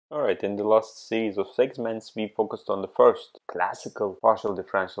Alright, in the last series of segments, we focused on the first classical partial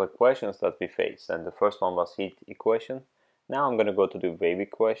differential equations that we face, and the first one was heat equation. Now I'm going to go to the wave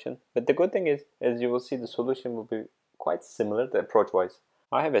equation, but the good thing is, as you will see, the solution will be quite similar, the approach-wise.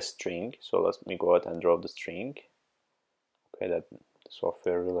 I have a string, so let me go ahead and draw the string. Okay, that the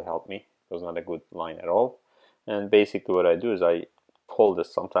software really helped me. It was not a good line at all. And basically what I do is I pull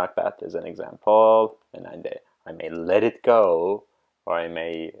this something like that as an example, and I may let it go, or I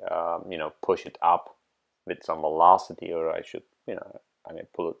may push it up with some velocity, or I may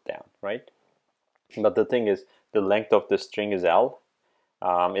pull it down, right? But the thing is, the length of the string is L.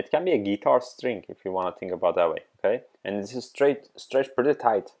 It can be a guitar string if you want to think about that way, okay? And this is stretched pretty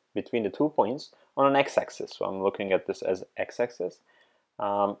tight between the 2 points on an x-axis. So I'm looking at this as x-axis.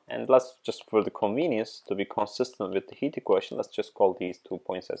 And let's just, for the convenience, to be consistent with the heat equation, let's just call these 2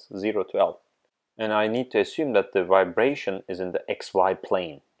 points as 0 to L. And I need to assume that the vibration is in the xy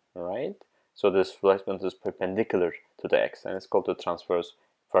plane, right? So this displacement is perpendicular to the x, and it's called the transverse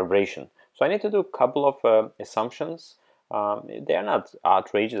vibration. So I need to do a couple of assumptions. They are not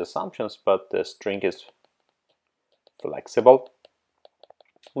outrageous assumptions, but the string is flexible,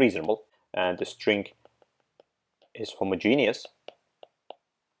 reasonable, and the string is homogeneous.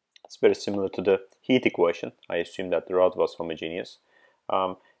 It's very similar to the heat equation. I assume that the rod was homogeneous.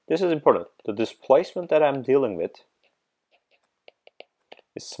 This is important. The displacement that I'm dealing with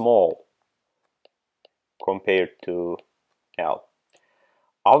is small compared to L.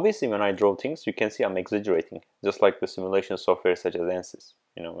 Obviously, when I draw things, you can see I'm exaggerating, just like the simulation software such as ANSYS.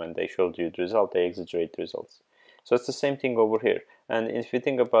 When they showed you the result, they exaggerate the results. So it's the same thing over here. And if you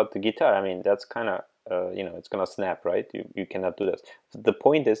think about the guitar, I mean, that's kind of, it's gonna snap, right? You cannot do that. So the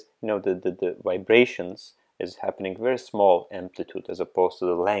point is, the vibrations is happening very small amplitude as opposed to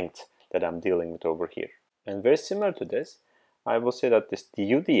the length that I'm dealing with over here. And very similar to this, I will say that this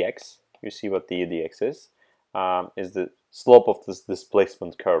du dx, you see what du dx is the slope of this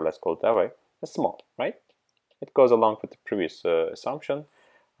displacement curve, let's call it that way, is small, right? It goes along with the previous assumption.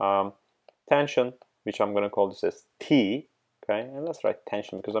 Tension, which I'm going to call this as T, okay, and let's write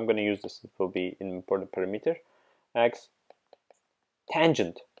tension because I'm going to use this, it will be an important parameter, x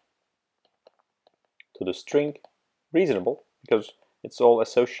tangent to the string, reasonable, because it's all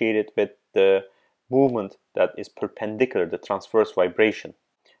associated with the movement that is perpendicular, the transverse vibration.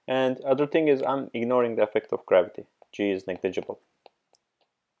 And other thing is I'm ignoring the effect of gravity. G is negligible.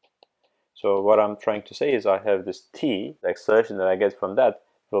 So what I'm trying to say is I have this T, the acceleration that I get from that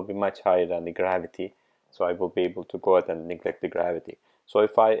will be much higher than the gravity. So I will be able to go ahead and neglect the gravity. So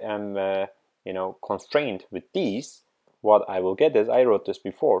if I am, constrained with these, what I will get is, I wrote this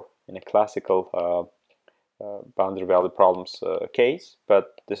before in a classical boundary value problems case,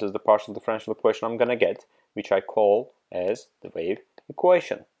 but this is the partial differential equation I'm going to get, which I call as the wave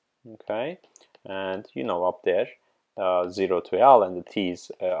equation. Okay, and up there 0 to L, and the T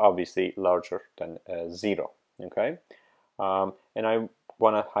is obviously larger than 0. Okay, and I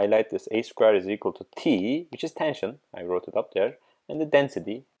want to highlight this a squared is equal to T, which is tension, I wrote it up there, and the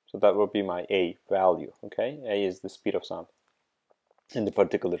density, so that will be my A value. Okay, A is the speed of sound in the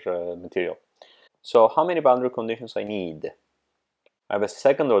particular material. So how many boundary conditions I need? I have a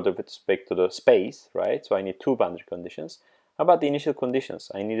second order with respect to the space, right? So I need 2 boundary conditions. How about the initial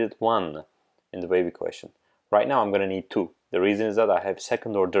conditions? I needed 1 in the wave equation. Right now I'm going to need 2. The reason is that I have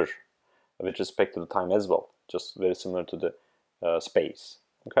second order with respect to the time as well, just very similar to the space.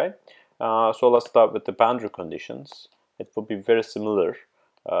 Okay, so let's start with the boundary conditions. It will be very similar,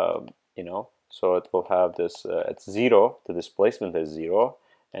 so it will have this at 0, the displacement is 0,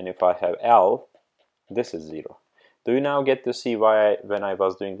 and if I have L, this is 0. Do you now get to see why when I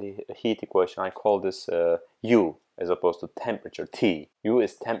was doing the heat equation, I call this U as opposed to temperature, T. U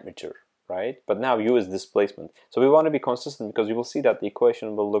is temperature, right? But now U is displacement. So we want to be consistent because you will see that the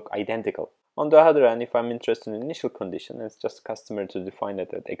equation will look identical. On the other hand, if I'm interested in initial condition, it's just customary to define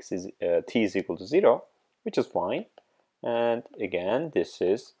it at T is equal to 0, which is fine. And again, this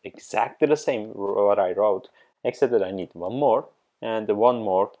is exactly the same what I wrote, except that I need one more, and the one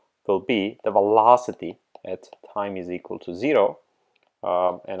more will be the velocity at time is equal to 0,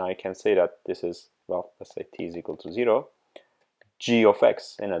 and I can say that this is, well, let's say t is equal to 0, g of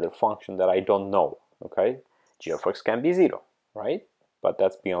x, another function that I don't know. Okay, g of x can be 0, right? But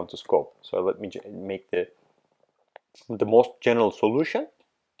that's beyond the scope. So let me make the most general solution,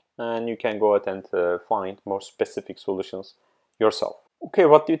 and you can go ahead and find more specific solutions yourself. Okay,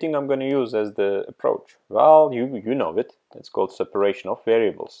 what do you think I'm going to use as the approach? Well, you know it. It's called separation of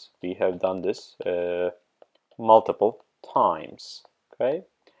variables. We have done this multiple times. Okay,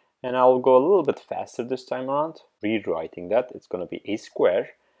 and I'll go a little bit faster this time around. Rewriting that, it's going to be a square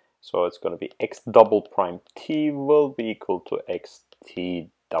So it's going to be x double prime t will be equal to xt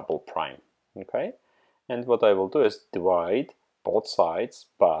double prime. Okay, and what I will do is divide both sides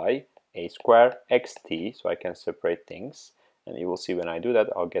by a square xt, so I can separate things, and you will see when I do that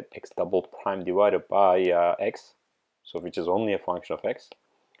I'll get x double prime divided by x, so which is only a function of x,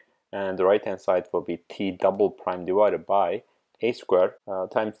 and the right hand side will be t double prime divided by a square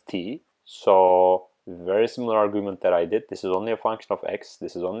times t. So very similar argument that I did. This is only a function of x,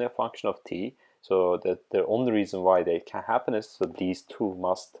 this is only a function of t, so that the only reason why they can happen is that these two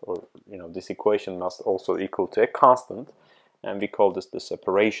must, or this equation must also equal to a constant, and we call this the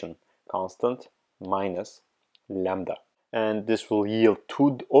separation constant minus lambda, and this will yield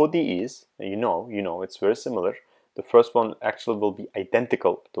two ODEs. You know it's very similar. The first one actually will be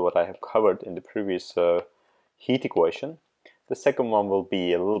identical to what I have covered in the previous heat equation. The second one will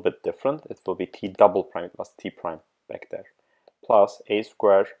be a little bit different. It will be t double prime plus t prime back there, plus a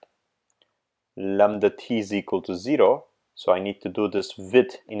square lambda t is equal to 0. So I need to do this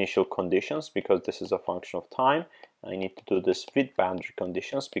with initial conditions because this is a function of time. I need to do this with boundary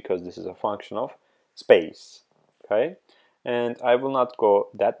conditions because this is a function of space. Okay, and I will not go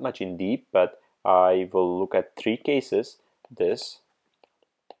that much in deep, but I will look at three cases: this,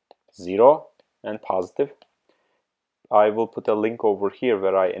 0, and positive. I will put a link over here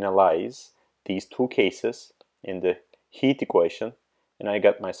where I analyze these two cases in the heat equation, and I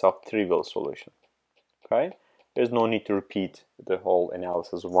got myself trivial solution. Okay, there's no need to repeat the whole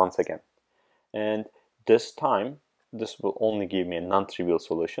analysis once again. And this time, this will only give me a non-trivial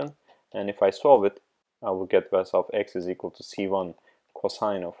solution. And if I solve it, I will get myself x is equal to c1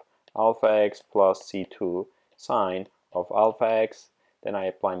 cosine of alpha x plus c2 sine of alpha x. Then I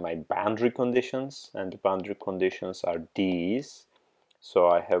apply my boundary conditions, and the boundary conditions are these. So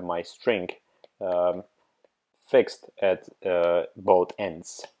I have my string fixed at both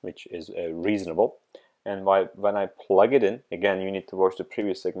ends, which is reasonable. And when I plug it in, again, you need to watch the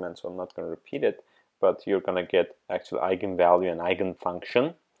previous segment, so I'm not going to repeat it, but you're going to get actual eigenvalue and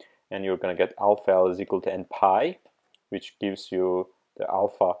eigenfunction, and you're going to get alpha L is equal to n pi, which gives you the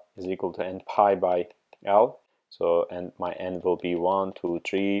alpha is equal to n pi by L. So, and my n will be 1, 2,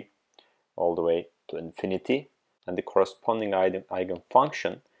 3, all the way to infinity, and the corresponding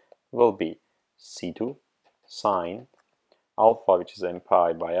eigenfunction will be c2 sine alpha, which is n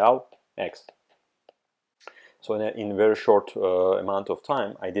pi by L, x. So in a very short amount of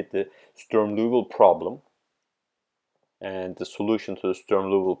time, I did the Sturm-Liouville problem, and the solution to the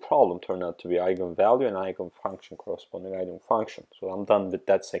Sturm-Liouville problem turned out to be eigenvalue and eigenfunction, corresponding eigenfunction. So I'm done with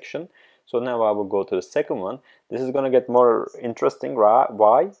that section. So now I will go to the second one. This is going to get more interesting.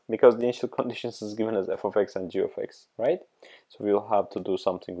 Why? Because the initial conditions is given as f of x and g of x, right? So we'll have to do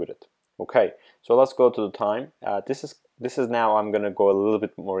something with it. Okay, so let's go to the time. This is now I'm going to go a little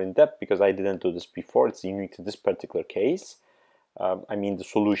bit more in depth because I didn't do this before. It's unique to this particular case. I mean the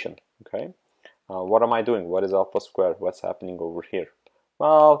solution. Okay, what am I doing? What is alpha squared? What's happening over here?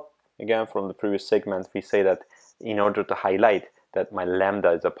 Well, again, from the previous segment, we say that in order to highlight that my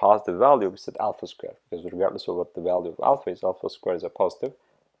lambda is a positive value, we said alpha squared, because regardless of what the value of alpha is, alpha squared is a positive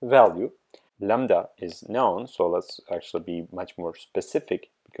value. Lambda is known, so let's actually be much more specific,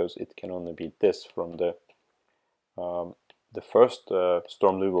 because it can only be this from the first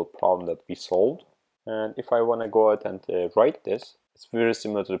Sturm-Liouville problem that we solved. And if I want to go ahead and write this, it's very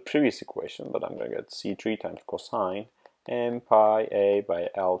similar to the previous equation, but I'm going to get c3 times cosine m pi a by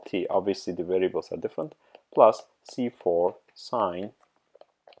lt. Obviously the variables are different, plus c4 sine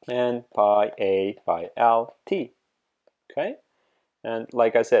n pi a by lt. Okay, and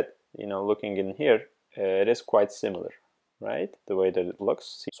like I said, looking in here, it is quite similar, right? The way that it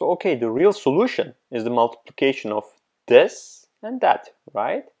looks. So okay, the real solution is the multiplication of this and that,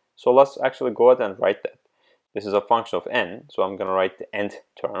 right? So let's actually go ahead and write that. This is a function of n, so I'm going to write the nth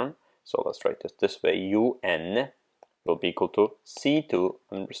term. So let's write this way: un will be equal to c2,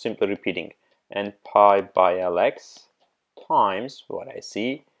 I'm simply repeating, n pi by lx times what I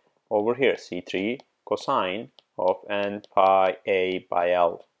see over here, c3 cosine of n pi a by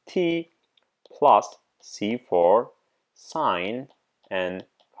lt plus c4 sine n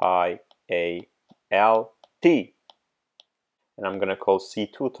pi a lt. And I'm going to call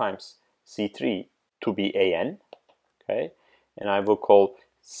c2 times c3 to be an, okay? And I will call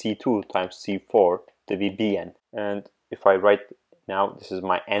c2 times c4 to be bn. And if I write now, this is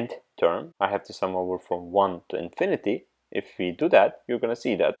my nth term, I have to sum over from 1 to infinity. If we do that, you're going to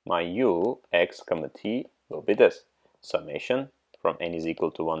see that my u, x, t will be this. Summation from n is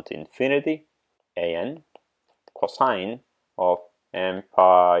equal to 1 to infinity, an cosine of m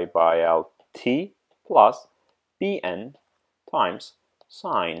pi by lt plus bn times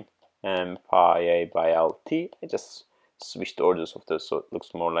sine m pi a by l t. I just switched the orders of this so it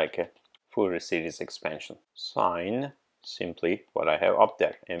looks more like a Fourier series expansion. Sine, simply what I have up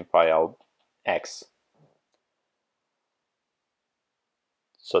there, m pi l x.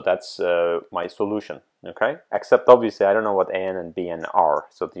 So that's my solution, okay? Except obviously I don't know what an and bn are.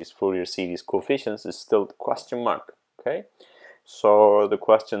 So these Fourier series coefficients is still the question mark, okay? So the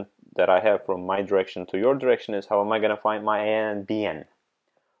question that I have from my direction to your direction is, how am I going to find my an and bn?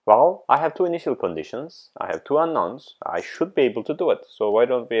 Well, I have two initial conditions, I have two unknowns, I should be able to do it. So why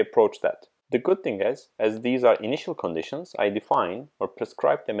don't we approach that? The good thing is, as these are initial conditions, I define or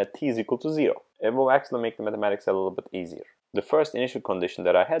prescribe them at t is equal to 0. It will actually make the mathematics a little bit easier. The first initial condition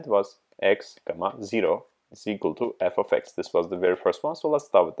that I had was x, 0 is equal to f of x. This was the very first one, so let's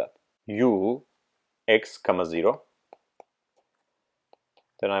start with that. U x, 0.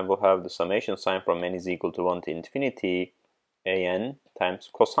 Then I will have the summation sign from n is equal to 1 to infinity an times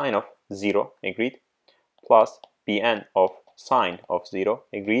cosine of 0, agreed, plus bn of sine of 0,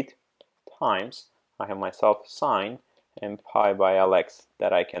 agreed, times I have myself sine m pi by lx,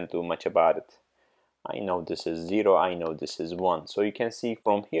 that I can't do much about it. I know this is 0, I know this is 1. So you can see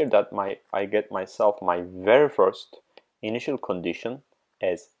from here that I get myself my very first initial condition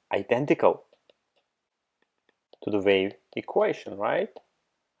as identical to the wave equation, right?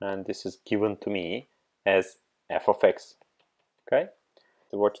 And this is given to me as f of x, okay?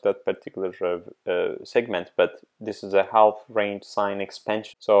 To watch that particular segment, but this is a half-range sine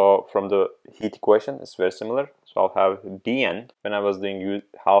expansion. So from the heat equation, it's very similar. So I'll have bn, when I was doing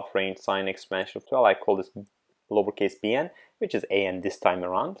half-range sine expansion, well, I call this lowercase bn, which is an this time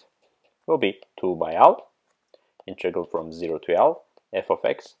around, will be 2 by l, integral from 0 to l, f of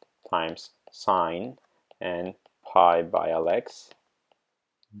x times sine n pi by lx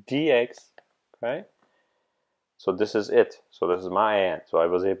dx, okay? So this is it. So this is my an. So I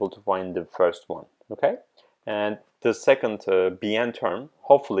was able to find the first one, okay? And the second bn term,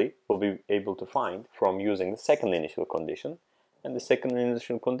 hopefully, we'll be able to find from using the second initial condition. And the second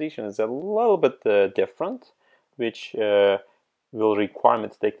initial condition is a little bit different, which will require me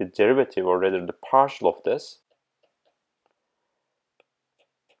to take the derivative, or rather the partial of this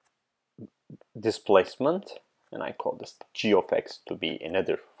displacement, and I call this g of x to be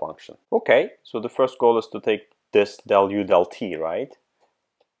another function. Okay, so the first goal is to take this del u del t, right?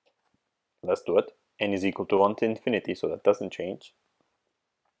 Let's do it. N is equal to 1 to infinity, so that doesn't change.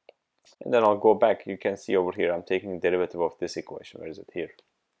 And then I'll go back. You can see over here I'm taking the derivative of this equation. Where is it? Here.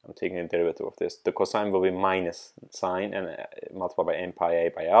 I'm taking the derivative of this. The cosine will be minus sine and multiplied by n pi a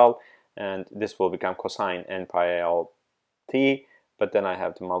by l, and this will become cosine n pi l t, but then I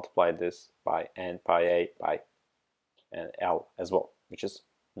have to multiply this by n pi a by l as well, which is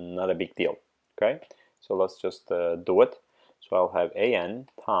not a big deal, okay? So let's just do it. So I'll have an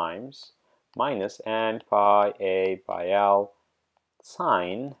times minus n pi a by l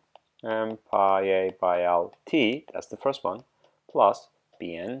sine m pi a by l t, that's the first one, plus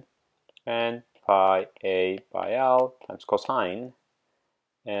bn n pi a by l times cosine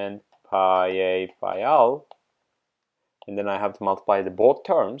n pi a by l, and then I have to multiply the both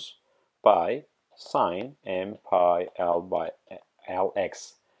terms by sine m pi l by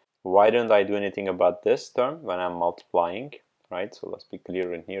lx. Why don't I do anything about this term when I'm multiplying, right? So let's be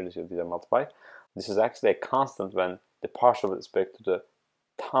clear in here. These are multiplied. This is actually a constant when the partial with respect to the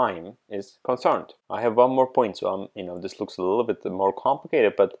time is concerned. I have one more point, so this looks a little bit more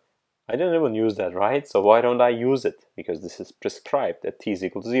complicated, but I didn't even use that, right? So why don't I use it? Because this is prescribed at t is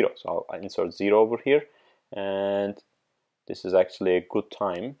equal to 0. So I'll insert 0 over here, and this is actually a good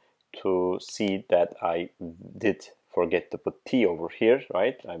time to see that I did forget to put t over here,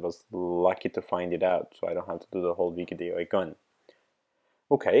 right? I was lucky to find it out, so I don't have to do the whole video again.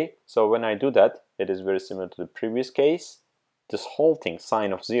 Okay, so when I do that, it is very similar to the previous case. This whole thing,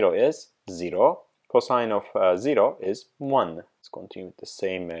 sine of 0 is 0, cosine of 0 is 1. Let's continue with the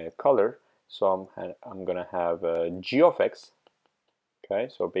same color. So I'm gonna have g of x. Okay,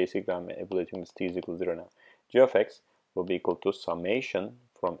 so basically I'm evaluating this t is equal to 0 now. G of x will be equal to summation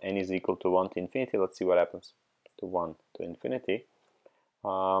from n is equal to 1 to infinity. Let's see what happens. To 1 to infinity.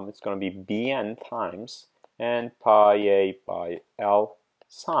 It's going to be bn times n pi a by l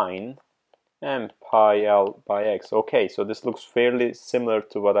sine m pi l by x. Okay, so this looks fairly similar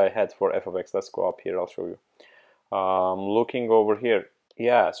to what I had for f of x. Let's go up here, I'll show you. Looking over here,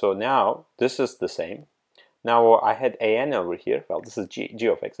 yeah, so now this is the same. Now I had an over here. Well, this is g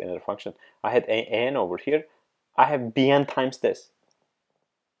of x, another function. I had an over here. I have bn times this.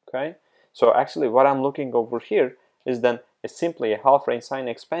 Okay, so actually what I'm looking over here is then it's simply a half-range sine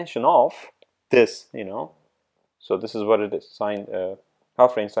expansion of this, So this is what it is, sine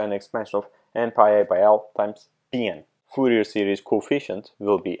half range sine expansion of n pi a by L times Bn. Fourier series coefficient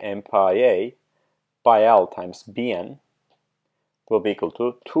will be n pi a by L times Bn will be equal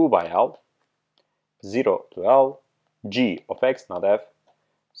to 2 by L, 0 to L, g of x, not f,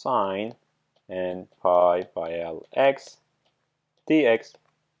 sine n pi by L x dx.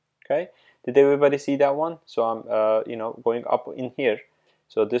 Okay, did everybody see that one? So I'm going up in here.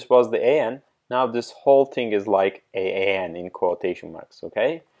 So this was the an. Now this whole thing is like an in quotation marks.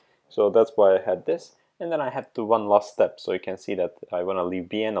 Okay, so that's why I had this, and then I had to one last step. So you can see that I want to leave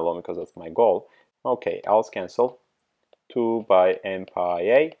bn alone because that's my goal. Okay, L's cancel. 2 by n pi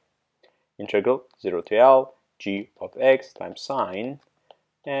a integral 0 to L g of x times sine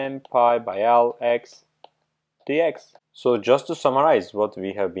n pi by L x dx. So just to summarize what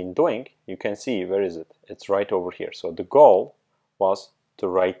we have been doing, you can see, where is it? It's right over here. So the goal was to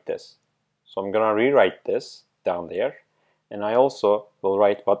write this. So I'm gonna rewrite this down there, and I also will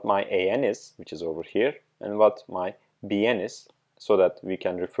write what my an is, which is over here, and what my bn is, so that we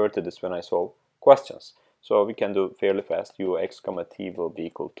can refer to this when I solve questions. So we can do fairly fast. Ux comma t will be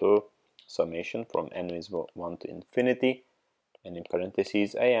equal to summation from n is 1 to infinity, and in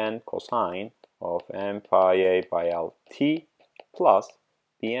parentheses an cosine of n pi a by L t plus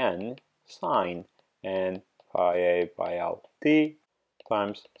bn sine n pi a by L t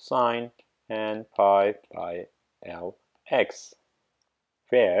times sine n pi by L x,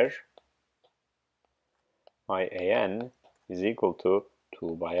 where my an is equal to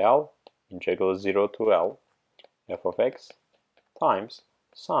 2 by L integral 0 to L f of x times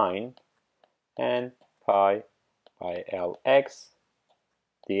sine n pi by L x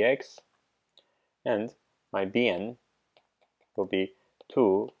dx, and my bn will be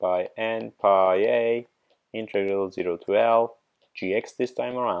 2 by n pi a integral 0 to L gx this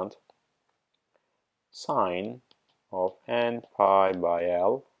time around sine of n pi by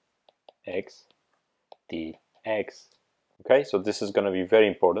L x dx. Okay, so this is going to be very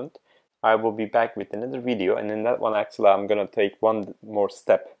important. I will be back with another video, and in that one actually I'm going to take one more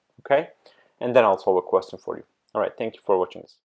step, okay, and then I'll solve a question for you. All right, thank you for watching this.